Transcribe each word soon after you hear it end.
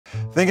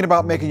Thinking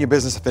about making your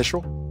business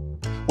official?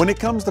 When it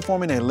comes to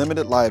forming a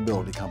limited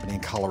liability company in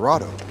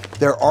Colorado,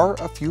 there are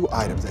a few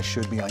items that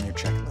should be on your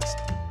checklist,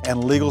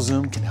 and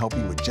LegalZoom can help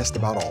you with just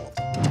about all of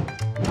them.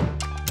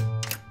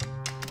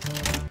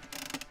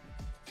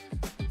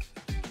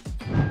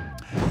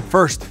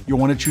 First, you'll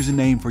want to choose a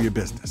name for your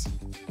business.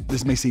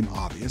 This may seem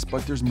obvious,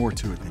 but there's more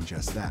to it than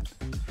just that.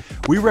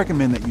 We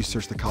recommend that you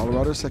search the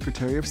Colorado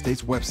Secretary of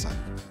State's website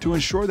to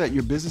ensure that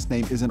your business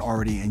name isn't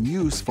already in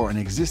use for an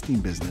existing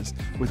business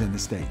within the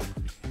state.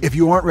 If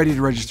you aren't ready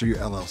to register your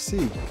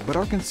LLC, but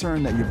are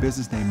concerned that your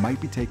business name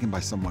might be taken by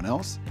someone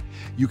else,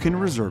 you can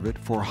reserve it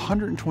for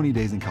 120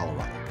 days in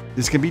Colorado.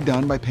 This can be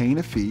done by paying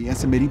a fee and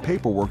submitting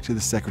paperwork to the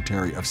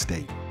Secretary of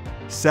State.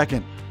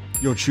 Second,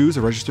 you'll choose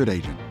a registered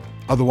agent,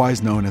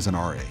 otherwise known as an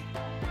RA.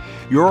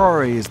 Your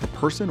RA is the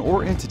person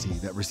or entity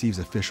that receives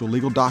official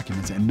legal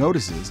documents and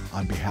notices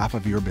on behalf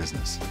of your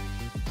business.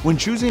 When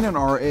choosing an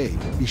RA,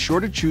 be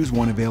sure to choose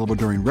one available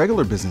during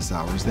regular business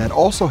hours that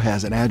also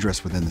has an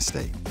address within the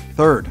state.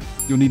 Third,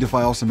 you'll need to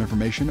file some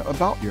information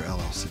about your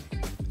LLC.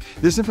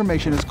 This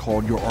information is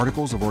called your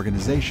Articles of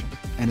Organization,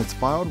 and it's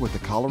filed with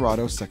the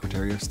Colorado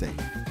Secretary of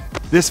State.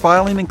 This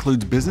filing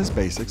includes business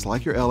basics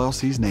like your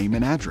LLC's name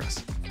and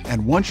address.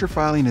 And once your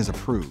filing is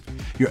approved,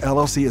 your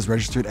LLC is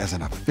registered as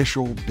an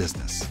official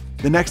business.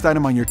 The next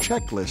item on your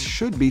checklist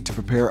should be to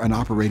prepare an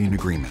operating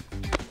agreement.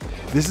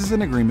 This is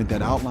an agreement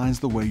that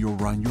outlines the way you'll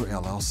run your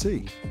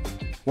LLC.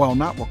 While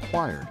not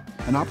required,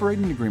 an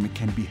operating agreement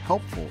can be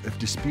helpful if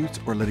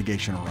disputes or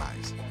litigation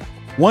arise.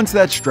 Once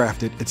that's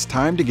drafted, it's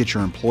time to get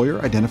your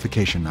employer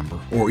identification number,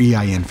 or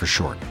EIN for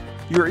short.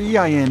 Your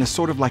EIN is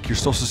sort of like your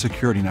social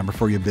security number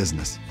for your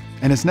business,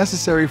 and it's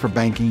necessary for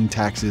banking,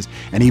 taxes,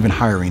 and even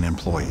hiring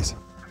employees.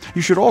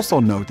 You should also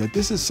note that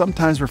this is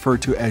sometimes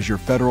referred to as your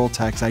federal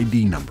tax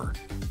ID number.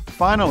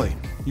 Finally,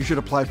 you should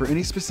apply for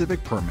any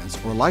specific permits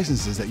or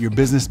licenses that your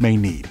business may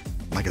need,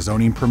 like a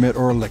zoning permit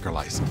or a liquor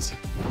license.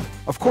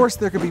 Of course,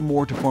 there could be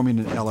more to forming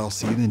an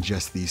LLC than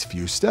just these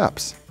few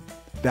steps.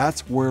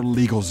 That's where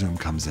LegalZoom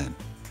comes in.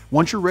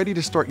 Once you're ready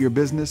to start your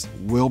business,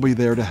 we'll be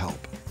there to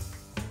help.